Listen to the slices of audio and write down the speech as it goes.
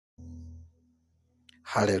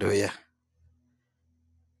Hallelujah.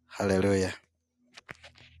 Hallelujah.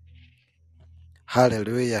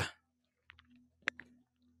 Hallelujah.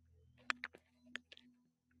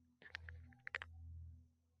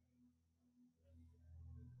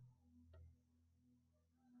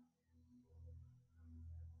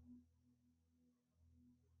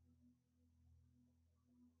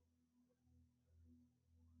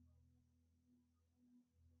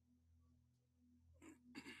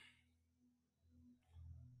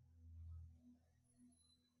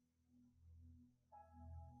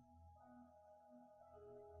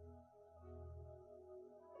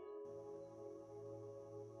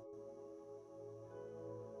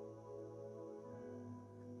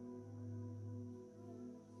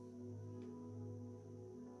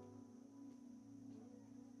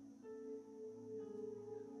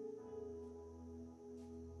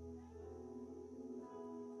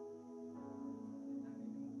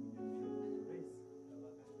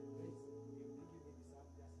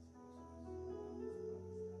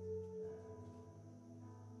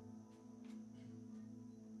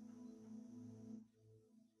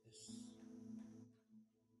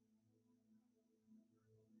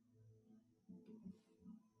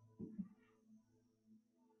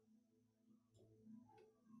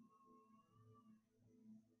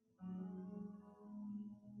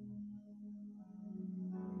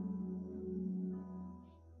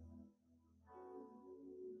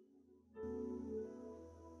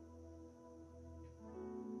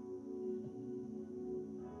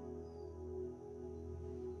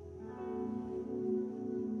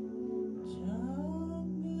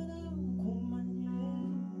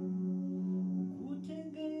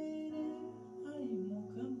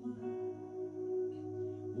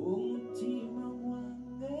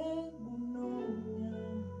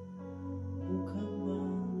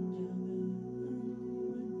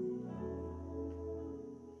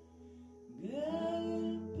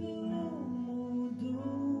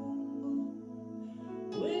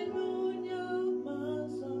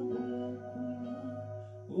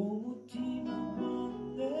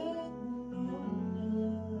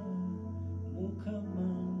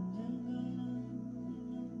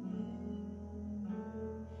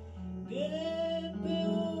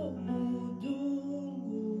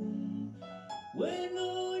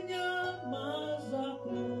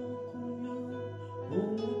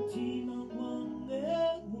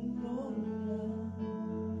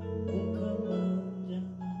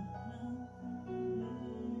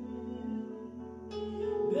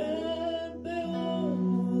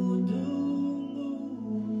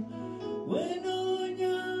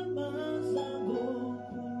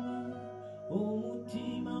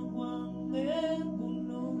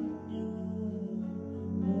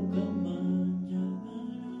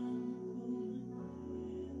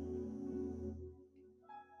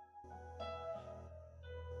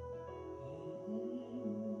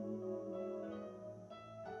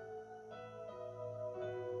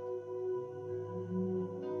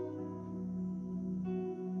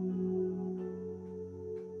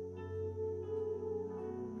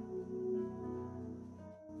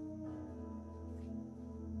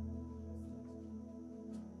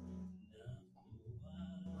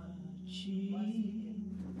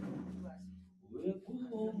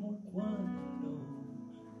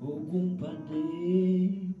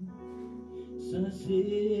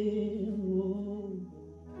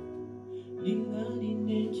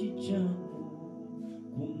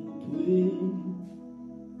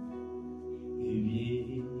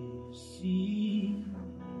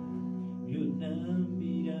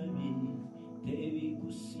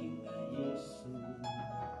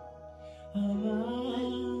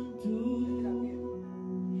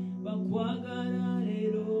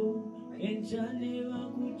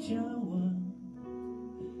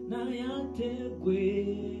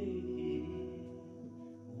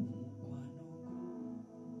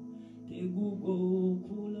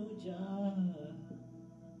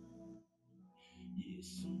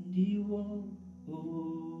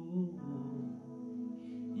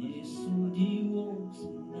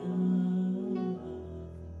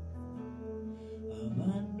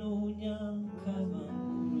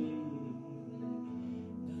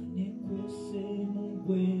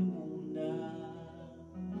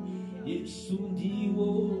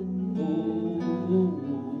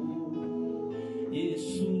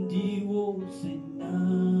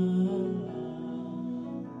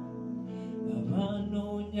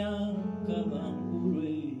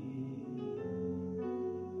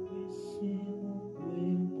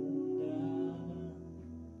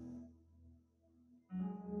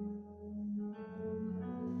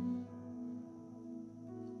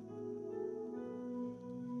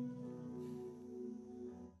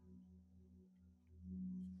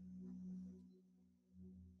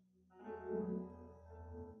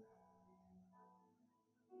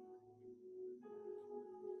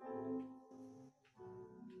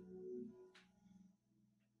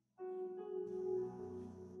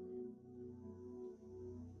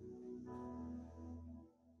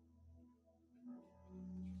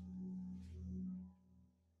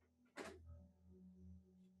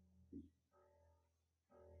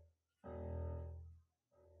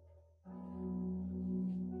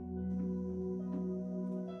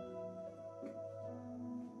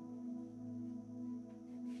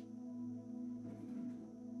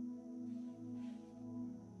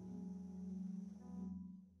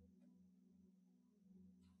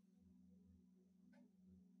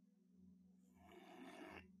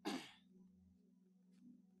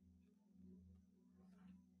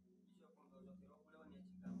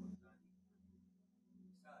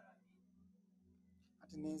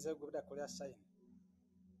 kati ninze gwe budakolera sign.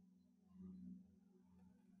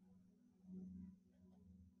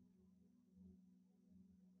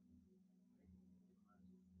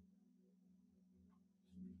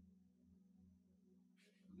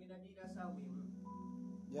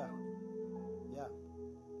 Yeah.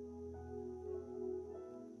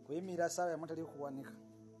 Kuyimirira sawa yamutali kuwanika.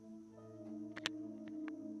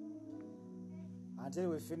 Until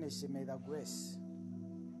we finish, may the grace.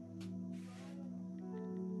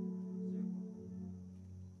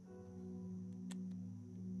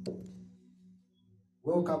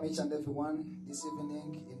 Welcome each and everyone this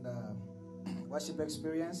evening in the worship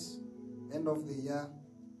experience, end of the year,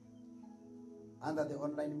 under the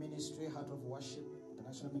online ministry, Heart of Worship,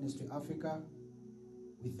 International Ministry Africa.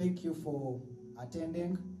 We thank you for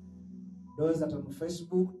attending. Those that are on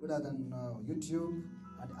Facebook, those that are on YouTube,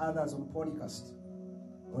 and others on podcast,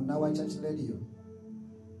 on our church radio.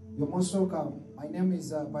 You're most welcome. My name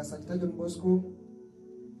is Pastor John Bosco.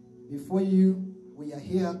 Before you, we are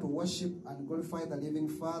here to worship and glorify the living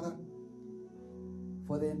Father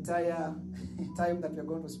for the entire time that we're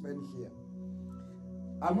going to spend here.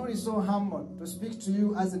 I'm really so humbled to speak to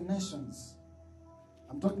you as the nations.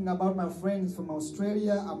 I'm talking about my friends from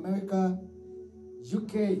Australia, America,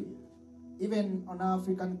 UK, even on our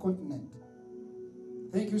African continent.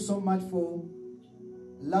 Thank you so much for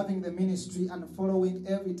loving the ministry and following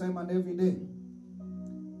every time and every day.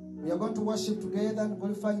 We are going to worship together and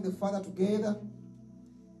glorifying the Father together,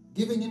 giving him